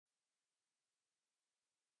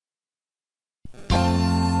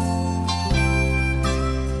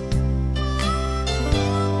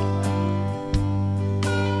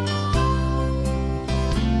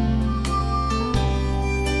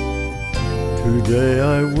Today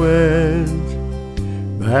I went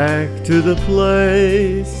back to the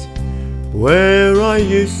place where I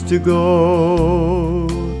used to go.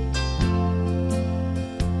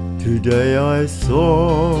 Today I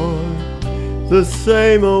saw the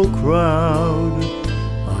same old crowd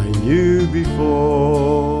I knew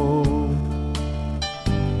before.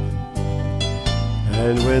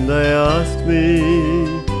 And when they asked me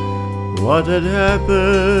what had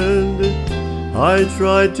happened, I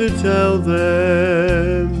tried to tell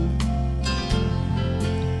them.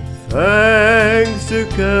 Thanks to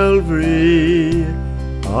Calvary,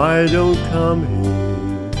 I don't come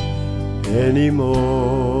here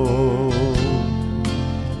anymore.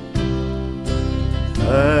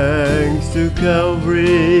 Thanks to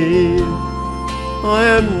Calvary, I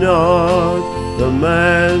am not the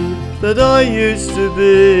man that I used to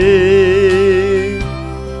be.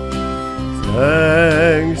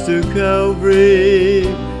 Thanks to Calvary,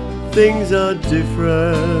 things are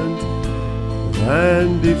different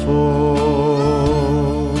than before.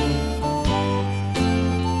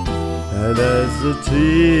 And as the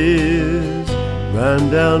tears ran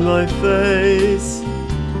down my face,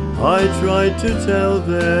 I tried to tell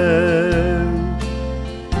them,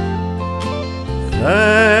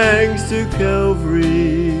 thanks to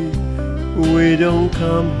Calvary, we don't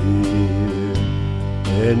come here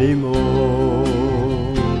anymore.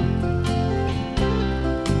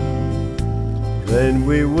 Then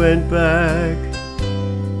we went back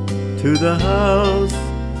to the house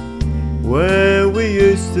where we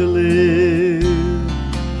used to live.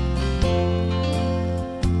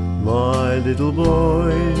 My little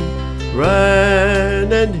boy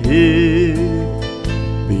ran and hid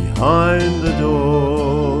behind the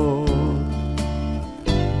door.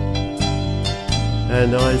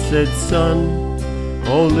 And I said, son,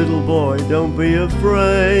 oh little boy, don't be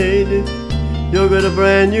afraid. You've got a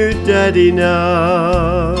brand new daddy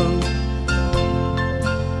now.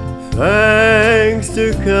 Thanks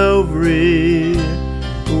to Calvary,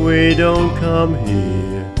 we don't come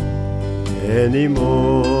here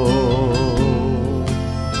anymore.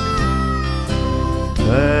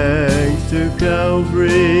 Thanks to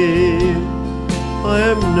Calvary, I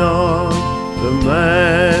am not the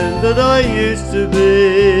man that I used to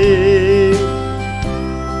be.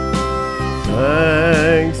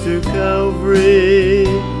 Thanks to Calvary,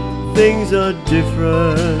 things are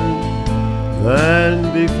different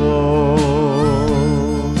than before.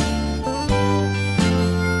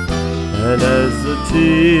 And as the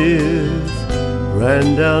tears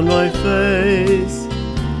ran down my face,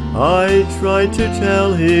 I tried to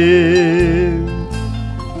tell him,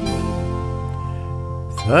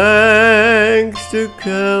 thanks to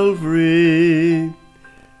Calvary,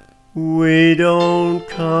 we don't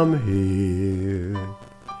come here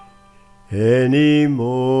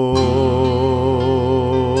anymore.